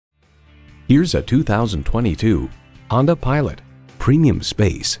Here's a 2022 Honda Pilot. Premium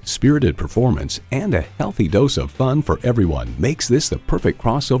space, spirited performance, and a healthy dose of fun for everyone makes this the perfect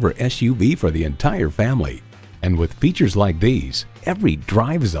crossover SUV for the entire family. And with features like these, every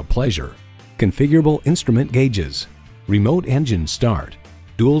drive is a pleasure. Configurable instrument gauges, remote engine start,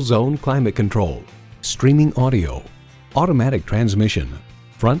 dual zone climate control, streaming audio, automatic transmission,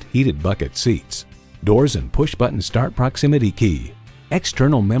 front heated bucket seats, doors and push button start proximity key,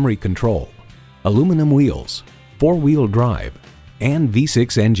 external memory control, aluminum wheels, 4-wheel drive, and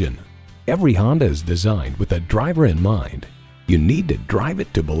V6 engine. Every Honda is designed with the driver in mind. You need to drive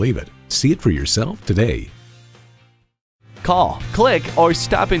it to believe it. See it for yourself today. Call, click, or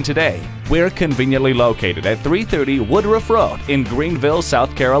stop in today. We're conveniently located at 330 Woodruff Road in Greenville,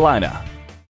 South Carolina.